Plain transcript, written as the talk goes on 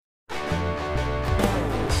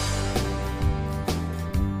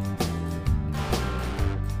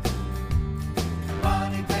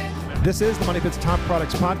This is the Money Pit's Top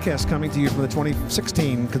Products Podcast, coming to you from the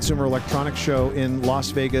 2016 Consumer Electronics Show in Las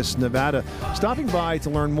Vegas, Nevada. Stopping by to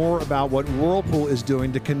learn more about what Whirlpool is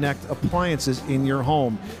doing to connect appliances in your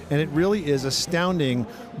home. And it really is astounding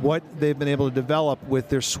what they've been able to develop with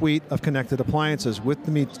their suite of connected appliances. With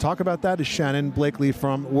me to talk about that is Shannon Blakely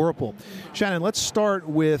from Whirlpool. Shannon, let's start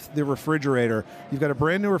with the refrigerator. You've got a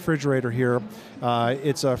brand new refrigerator here.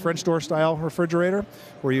 It's a French door style refrigerator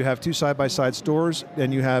where you have two side-by-side stores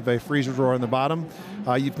and you have a freezer drawer on the bottom.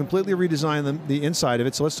 You've completely redesigned the inside of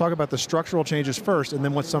it, so let's talk about the structural changes first and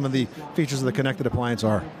then what some of the features of the connected appliance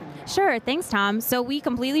are. Sure, thanks, Tom. So we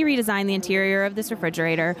completely redesigned the interior of this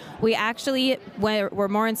refrigerator. We actually were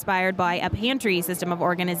more inspired by a pantry system of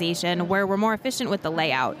organization where we're more efficient with the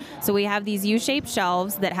layout. So we have these U-shaped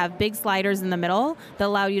shelves that have big sliders in the middle that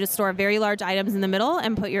allow you to store very large items in the middle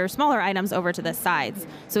and put your smaller items over to the sides.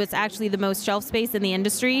 So it's actually the most shelf space in the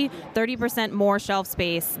industry, 30% more shelf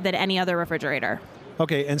space than any other refrigerator.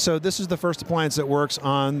 Okay, and so this is the first appliance that works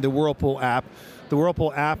on the Whirlpool app. The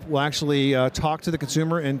Whirlpool app will actually talk to the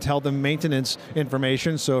consumer and tell them maintenance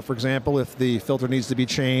information. So, for example, if the filter needs to be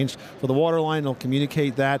changed for the water line, it'll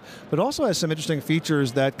communicate that. But it also has some interesting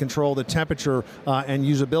features that control the temperature and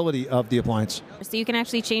usability of the appliance. So you can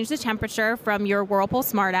actually change the temperature from your Whirlpool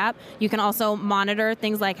Smart app. You can also monitor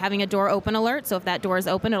things like having a door open alert. So if that door is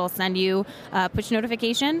open, it'll send you a push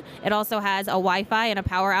notification. It also has a Wi-Fi and a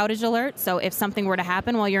power outage alert. So if something were to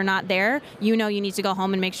happen while you're not there, you know you need to go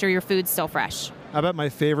home and make sure your food's still fresh. How about my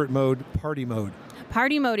favorite mode, party mode?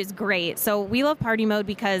 Party mode is great. So we love party mode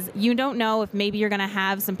because you don't know if maybe you're going to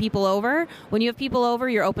have some people over. When you have people over,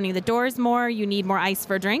 you're opening the doors more, you need more ice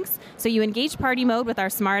for drinks. So you engage party mode with our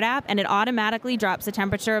Smart app and it automatically drops the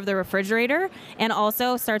temperature of the refrigerator and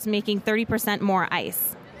also starts making 30% more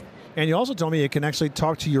ice. And you also told me it can actually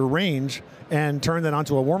talk to your range and turn that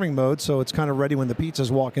onto a warming mode, so it's kind of ready when the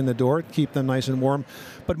pizzas walk in the door, keep them nice and warm.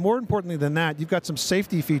 But more importantly than that, you've got some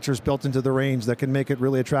safety features built into the range that can make it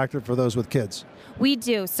really attractive for those with kids. We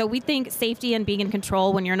do. So we think safety and being in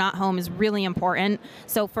control when you're not home is really important.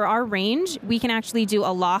 So for our range, we can actually do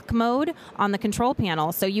a lock mode on the control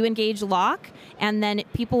panel. So you engage lock, and then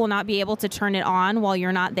people will not be able to turn it on while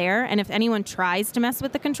you're not there. And if anyone tries to mess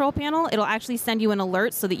with the control panel, it'll actually send you an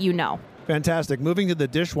alert so that you know. Fantastic. Moving to the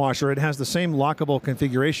dishwasher, it has the same lockable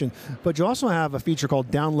configuration, but you also have a feature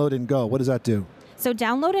called Download and Go. What does that do? So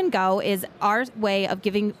Download and Go is our way of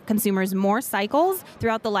giving consumers more cycles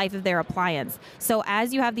throughout the life of their appliance. So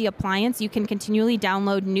as you have the appliance, you can continually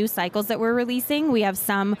download new cycles that we're releasing. We have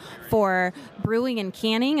some for brewing and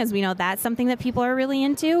canning, as we know that's something that people are really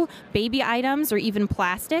into, baby items, or even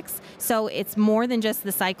plastics. So it's more than just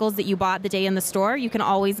the cycles that you bought the day in the store. You can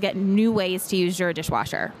always get new ways to use your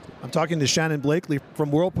dishwasher. I'm talking to Shannon Blakely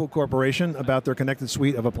from Whirlpool Corporation about their connected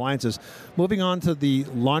suite of appliances. Moving on to the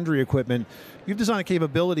laundry equipment, you've designed a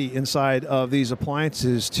capability inside of these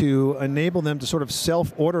appliances to enable them to sort of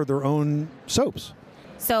self-order their own soaps.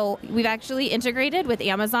 So we've actually integrated with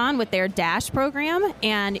Amazon with their Dash program,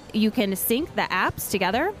 and you can sync the apps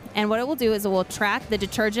together. And what it will do is it will track the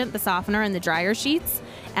detergent, the softener, and the dryer sheets.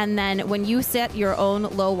 And then when you set your own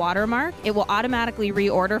low water mark, it will automatically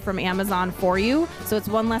reorder from Amazon for you. So it's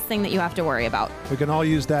one less thing that you have to worry about. We can all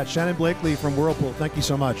use that. Shannon Blakely from Whirlpool, thank you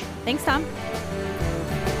so much. Thanks, Tom.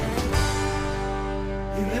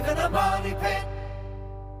 You live in a money pit.